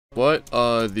What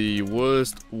are the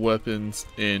worst weapons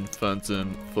in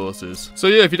Phantom Forces? So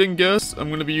yeah, if you didn't guess, I'm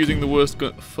gonna be using the worst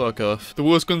gun- fuck off. The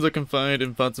worst guns I can find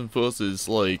in Phantom Forces,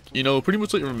 like, you know, pretty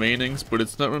much like remainings, but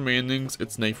it's not remainings,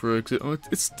 it's Nathorix.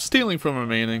 It's stealing from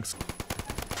remainings.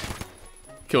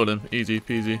 Killed him, easy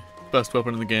peasy. Best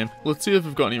weapon in the game. Let's see if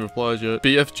we've got any replies yet.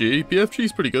 BFG?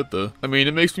 BFG's pretty good though. I mean,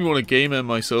 it makes me want to game end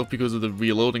myself because of the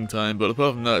reloading time, but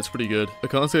apart from that, it's pretty good. I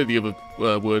can't say the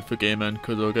other word for game end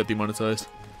because I'll get demonetized.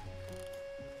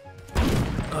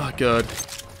 Oh god.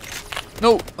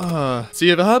 No! See,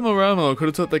 if I had more ammo, I could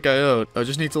have took that guy out. I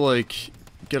just need to, like,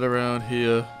 get around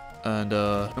here. And,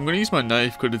 I'm gonna use my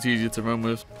knife because it's easier to run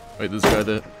with. Wait, there's a guy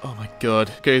there. Oh my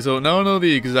god. Okay, so now I know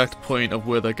the exact point of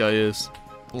where that guy is.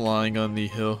 Lying on the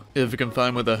hill. If we can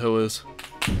find where that hill is.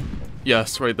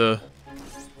 Yes, right there.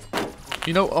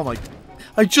 You know, oh my...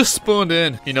 I just spawned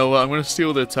in! You know what, I'm gonna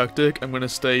steal their tactic. I'm gonna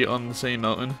stay on the same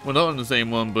mountain. Well, not on the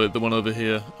same one, but the one over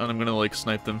here. And I'm gonna, like,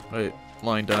 snipe them. Right.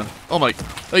 Lying down. Oh my,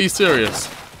 are you serious?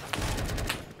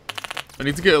 I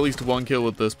need to get at least one kill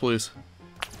with this, please.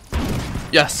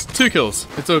 Yes, 2 kills.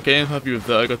 It's okay, I'm happy with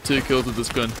that. I got 2 kills with this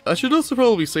gun. I should also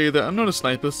probably say that I'm not a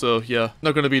sniper, so yeah.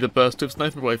 Not gonna be the best with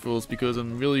sniper rifles because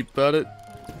I'm really bad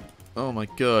at... Oh my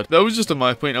god. That was just on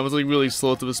my point. I was like really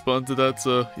slow to respond to that,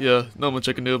 so yeah, not much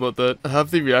I can do about that. I have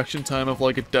the reaction time of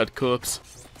like a dead corpse.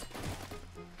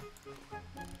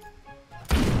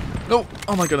 No!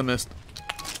 Oh my god, I missed.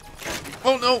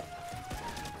 Oh no!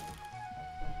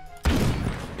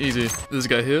 Easy. This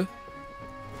guy here?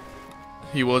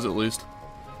 He was at least.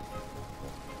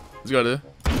 This guy there?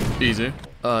 Easy.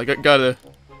 Got it.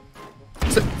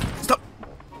 Stop!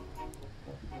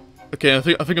 Okay, I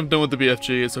think I'm done with the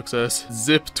BFG. It's success.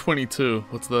 Zip 22.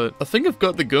 What's that? I think I've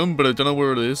got the gun, but I don't know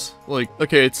where it is. Like,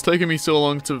 okay, it's taken me so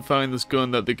long to find this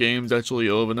gun that the game's actually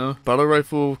over now. Battle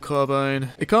rifle, carbine.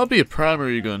 It can't be a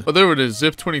primary gun. Oh, there it is.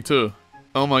 Zip 22.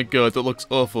 Oh my god, that looks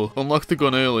awful. Unlock the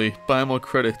gun early. Buy more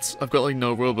credits. I've got like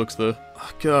no Robux there.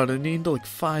 Oh god, I need like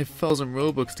 5,000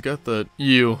 Robux to get that.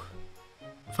 You.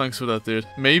 Thanks for that, dude.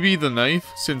 Maybe the knife,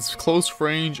 since close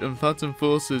range and Phantom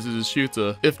Forces is a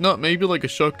shooter. If not, maybe like a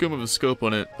shotgun with a scope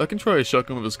on it. I can try a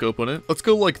shotgun with a scope on it. Let's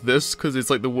go like this, because it's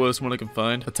like the worst one I can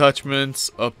find. Attachments,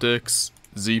 optics,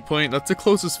 Z-point. That's the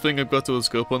closest thing I've got to a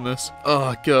scope on this.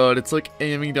 Oh god, it's like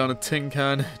aiming down a tin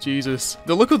can. Jesus.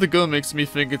 The look of the gun makes me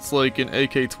think it's like an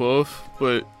AK-12,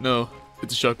 but no,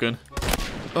 it's a shotgun.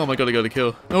 Oh my god, I got a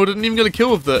kill. No, I didn't even get a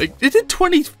kill with that. It did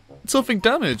 20 something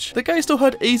damage. That guy still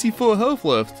had 84 health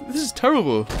left. This is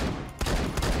terrible.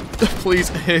 Please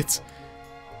hit.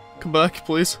 Come back,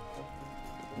 please.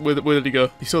 Where did he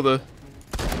go? He's still there.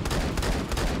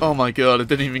 Oh my god, I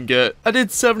didn't even get... I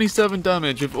did 77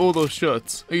 damage with all those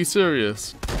shots. Are you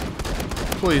serious?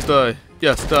 Please die.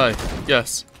 Yes, die.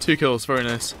 Yes. 2 kills, very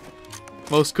nice.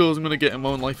 Most kills I'm gonna get in my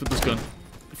own life with this gun.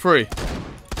 3.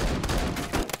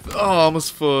 Oh,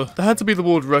 almost 4. There had to be the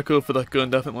world record for that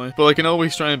gun, definitely. But I can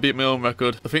always try and beat my own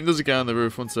record. I think there's a guy on the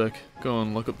roof, 1 sec. Go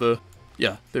on, look up there.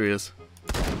 Yeah, there he is.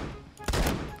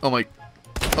 Oh my...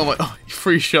 Oh,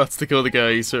 3 shots to kill the guy,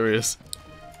 are you serious?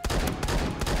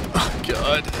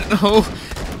 God, no.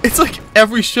 It's like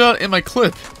every shot in my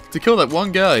clip to kill that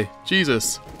one guy.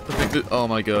 Jesus. I think that, oh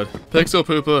my god. Pixel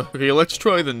pooper. Okay, let's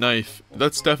try the knife.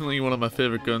 That's definitely one of my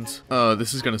favorite guns. Oh,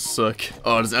 this is gonna suck.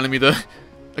 Oh, there's an enemy there.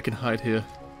 I can hide here.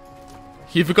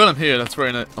 You forgot I'm here. That's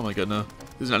very nice. Oh my god, no.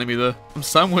 There's an enemy there. I'm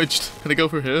sandwiched. Can I go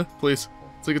through here? Please.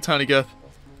 It's like a tiny gap.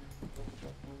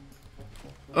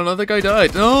 Oh no, that guy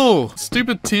died. No!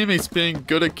 Stupid teammates being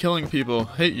good at killing people.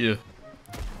 Hate you.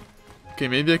 Okay,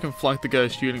 maybe I can flank the guy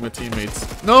shooting my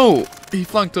teammates. No! He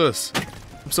flanked us.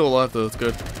 I'm still alive though, that's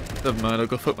good. Never mind, I'll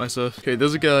go fuck myself. Okay,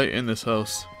 there's a guy in this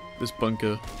house. This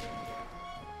bunker.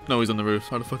 No, he's on the roof.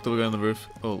 How the fuck do I go on the roof?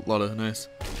 Oh, ladder, nice.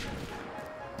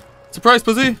 Surprise,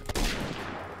 pussy!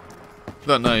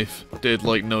 That knife did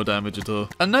like no damage at all.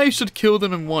 A knife should kill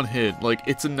them in 1 hit. Like,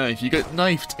 it's a knife. You get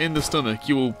knifed in the stomach,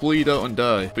 you will bleed out and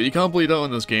die. But you can't bleed out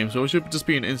in this game, so it should just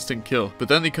be an instant kill. But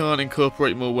then they can't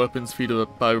incorporate more weapons for you to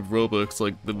buy with Robux,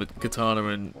 like the katana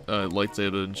and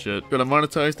lightsaber and shit. Gotta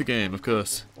monetize the game, of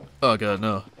course. Oh god,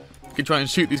 no. You can try and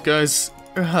shoot these guys.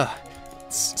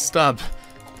 Stab.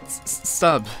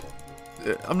 Stab.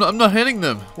 I'm not hitting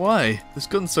them. Why? This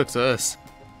gun sucks ass.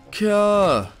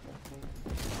 Car.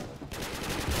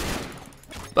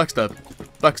 Backstab.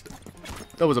 Backstab.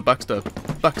 That was a backstab.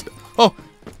 Backstab. Oh!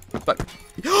 Back.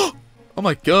 Oh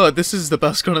my god, this is the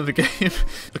best gun in the game.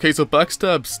 Okay, so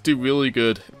backstabs do really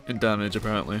good in damage,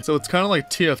 apparently. So it's kind of like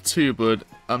TF2, but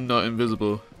I'm not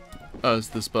invisible as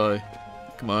the spy.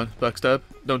 Come on, backstab.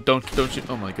 Don't shoot.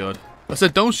 Oh my god. I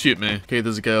said don't shoot me. Okay,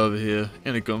 there's a guy over here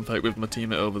in a gunfight with my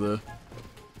teammate over there.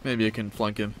 Maybe I can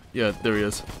flank him. Yeah, there he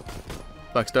is.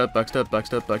 Backstab, backstab,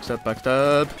 backstab, backstab,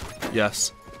 backstab.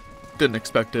 Yes. Didn't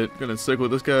expect it. Gonna stick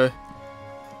with this guy.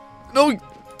 No!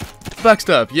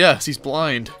 Backstab! Yes, he's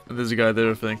blind. And there's a guy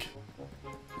there, I think.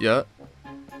 Yeah.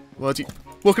 What's he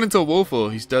walking into a wall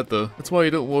for? He's dead though. That's why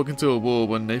you don't walk into a wall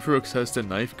when Nathorix has the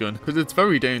knife gun. Because it's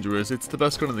very dangerous. It's the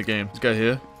best gun in the game. This guy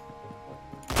here.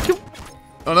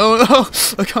 Oh no, no!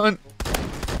 I can't.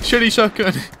 Shitty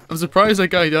shotgun. I'm surprised that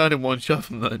guy died in one shot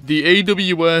from that. The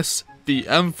AWS, the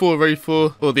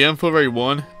M4A4, or the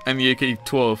M4A1, and the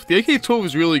AK-12. The AK-12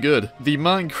 is really good. The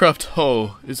Minecraft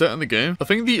hoe. Is that in the game? I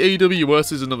think the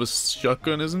AWS is another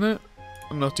shotgun, isn't it?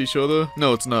 I'm not too sure though.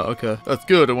 No, it's not. Okay. That's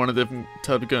good. I want a different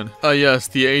type of gun. Ah, yes,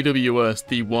 the AWS,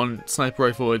 the one sniper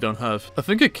rifle I don't have. I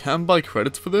think I can buy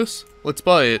credits for this. Let's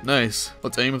buy it. Nice.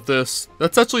 Let's aim at this.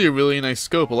 That's actually a really nice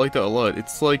scope. I like that a lot.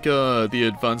 It's like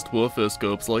the advanced warfare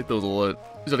scopes. I like those a lot.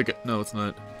 Is that a no, it's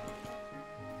not.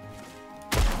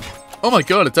 Oh my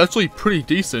god, it's actually pretty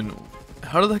decent.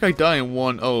 How did that guy die in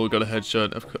one? Oh, got a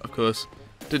headshot. Of course.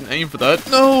 Didn't aim for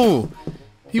that. No!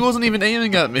 He wasn't even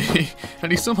aiming at me, and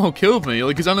he somehow killed me.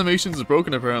 Like, his animations are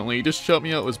broken apparently. He just shot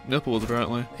me out with his nipples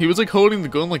apparently. He was like holding the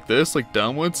gun like this, like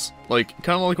downwards. Like,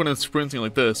 kind of like when I'm sprinting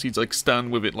like this, he'd like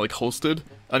stand with it like holstered.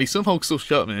 And he somehow still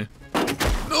shot me.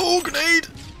 No, grenade!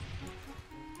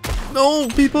 No,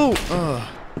 people!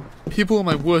 People are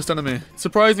my worst enemy.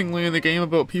 Surprisingly, in the game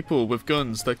about people with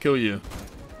guns that kill you.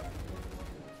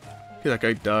 Okay, that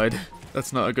guy died.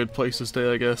 That's not a good place to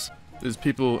stay, I guess. There's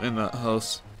people in that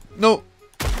house. No!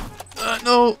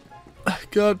 No!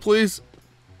 God, please.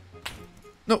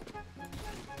 No.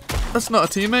 That's not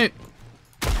a teammate.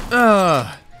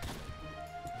 Ah.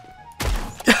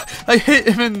 I hit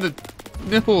him in the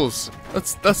nipples.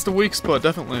 That's the weak spot,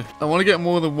 definitely. I want to get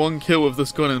more than one kill with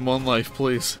this gun in one life,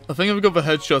 please. I think if I go for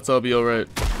headshots, I'll be alright.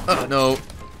 No.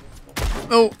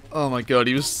 No. Oh my god,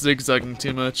 he was zigzagging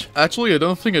too much. Actually, I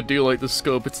don't think I do like the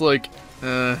scope. It's like,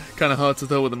 kind of hard to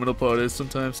tell what the middle part is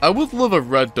sometimes. I would love a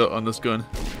red dot on this gun.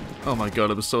 Oh my god,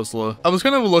 it was so slow. I was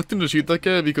kind of reluctant to shoot that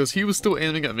guy because he was still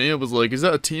aiming at me. I was like, is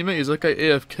that a teammate? Is that guy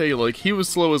AFK? Like, he was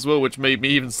slow as well, which made me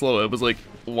even slower. I was like,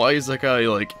 why is that guy,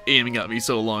 like, aiming at me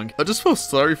so long? I just felt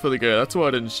sorry for the guy. That's why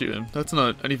I didn't shoot him. That's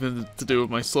not anything to do with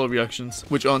my slow reactions,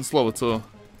 which aren't slow at all.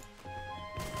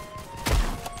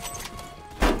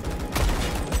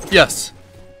 Yes.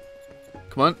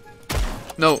 Come on.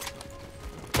 No.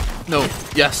 No.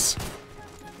 Yes.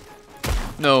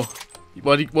 No.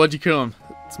 Why'd you kill him?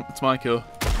 It's my kill.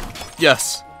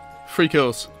 Yes. 3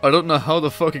 kills. I don't know how the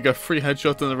fuck I got 3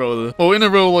 headshots in a row there. Oh, in a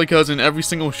row, like as in every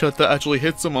single shot that actually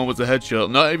hit someone was a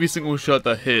headshot. Not every single shot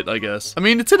that hit, I guess. I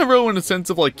mean, it's in a row in the sense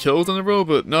of like kills in a row,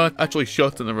 but not actually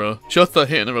shots in a row. Shots that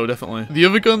hit in a row, definitely. The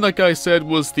other gun that guy said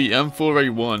was the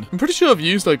M4A1. I'm pretty sure I've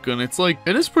used that gun. It's like,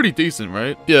 it is pretty decent,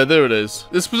 right? Yeah, there it is.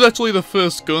 This was actually the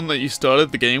first gun that you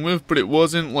started the game with, but it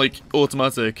wasn't like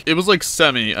automatic. It was like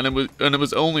semi, and it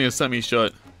was only a semi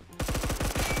shot.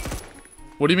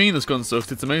 What do you mean this gun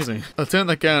sucks? It's amazing. I turned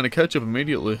that guy on a ketchup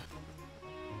immediately.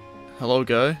 Hello,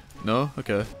 guy? No?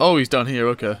 Okay. Oh, he's down here.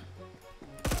 Okay.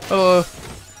 Hello.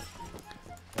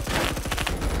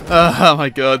 Oh my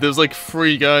god, there's like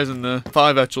 3 guys in there.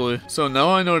 5 actually. So now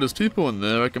I know there's people in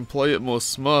there, I can play it more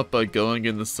smart by going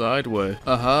in the side way.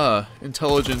 Aha.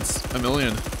 Intelligence a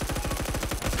million.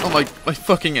 Oh my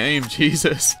fucking aim,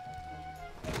 Jesus.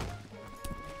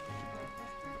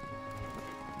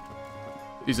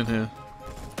 He's in here.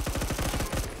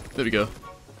 There we go.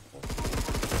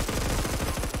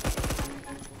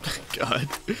 God.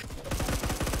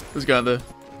 There's a guy there.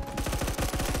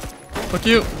 Fuck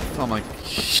you! Oh my...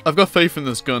 I've got faith in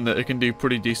this gun that it can do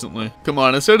pretty decently. Come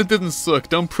on, I said it didn't suck.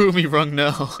 Don't prove me wrong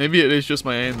now. Maybe it is just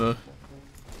my aim though.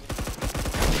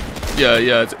 Yeah,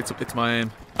 it's my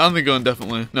aim. And the gun,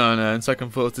 definitely. No, in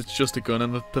second thoughts, it's just a gun.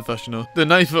 I'm a professional. The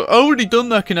knife, I've already done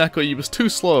that, Kaneko. You was too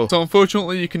slow. So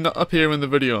unfortunately, you cannot appear in the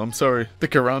video. I'm sorry. The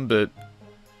karambit.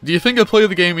 Do you think I play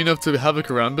the game enough to have a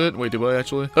karambit? Wait, do I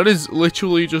actually? That is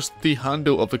literally just the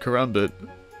handle of the karambit.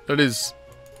 That is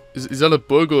that a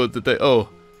bug or did they? Oh,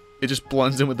 it just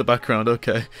blends in with the background.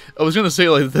 Okay. I was gonna say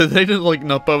like they didn't like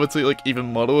not bother to like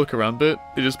even model a karambit.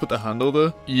 They just put the handle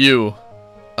there. You.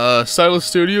 Silas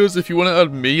Studios, if you want to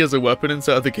add me as a weapon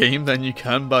inside of the game, then you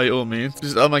can by all means.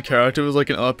 Just add my character as like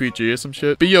an RPG or some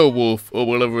shit. Beowulf, or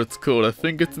whatever it's called. I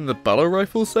think it's in the battle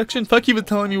rifle section. Thank you for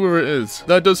telling me where it is.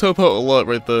 That does help out a lot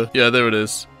right there. Yeah, there it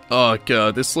is. Oh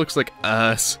god, this looks like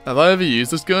ass. Have I ever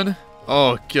used this gun?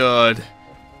 Oh god.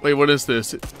 Wait, what is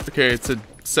this? Okay, it's a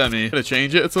semi. Can I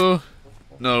change it at all?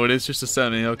 No, it is just a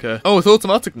semi, okay. Oh, it's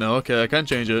automatic now. Okay, I can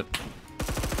change it.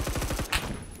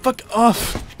 Fuck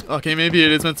off! Okay, maybe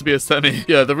it is meant to be a semi.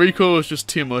 Yeah, the recoil is just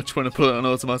too much when I put it on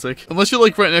automatic. Unless you're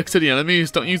like right next to the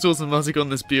enemies, don't use automatic on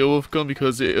this Beowulf gun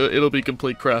because it'll be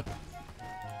complete crap.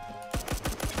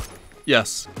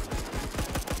 Yes.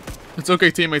 It's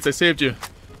okay, teammates, I saved you.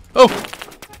 Oh!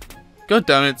 God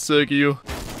damn it, Sergio.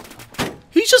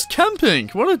 He's just camping!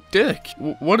 What a dick.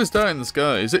 What is that in the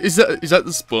sky? Is that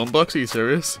the spawn box? Are you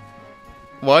serious?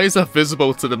 Why is that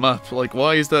visible to the map? Like,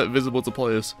 why is that visible to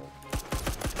players?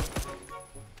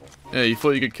 Yeah, you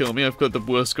thought you could kill me? I've got the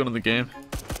worst gun in the game.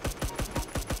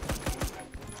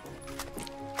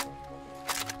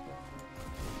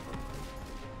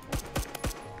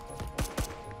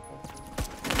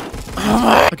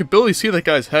 I could barely see that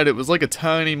guy's head. It was like a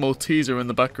tiny Malteser in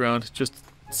the background, just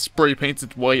spray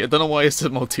painted white. I don't know why I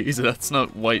said Malteser. That's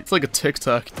not white. It's like a Tic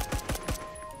Tac.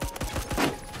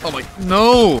 Oh my,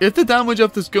 no! If the damage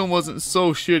of this gun wasn't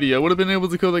so shitty, I would have been able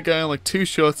to kill the guy in like 2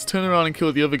 shots, turn around and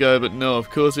kill the other guy, but no,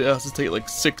 of course it has to take like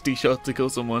 60 shots to kill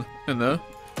someone. In there.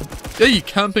 Yeah, you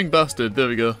camping bastard. There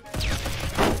we go.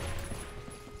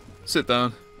 Sit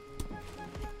down.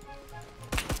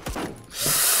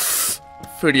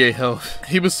 38 health.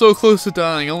 He was so close to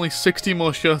dying, only 60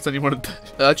 more shots and he wanted to.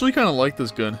 I actually kind of like this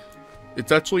gun.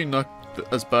 It's actually not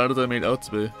as bad as I made out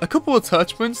to be. A couple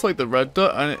attachments like the red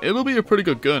dot and it'll be a pretty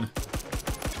good gun.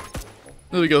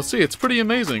 There we go. See, it's pretty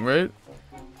amazing, right?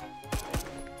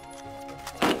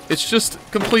 It's just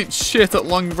complete shit at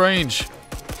long range.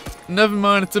 Never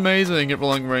mind, it's amazing at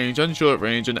long range and short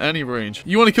range and any range.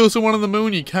 You want to kill someone on the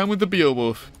moon, you can with the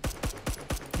Beowulf.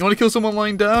 You want to kill someone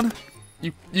lying down?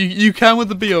 You can with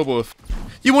the Beowulf.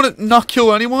 You want to not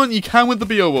kill anyone? You can with the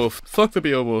Beowulf. Fuck the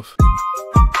Beowulf.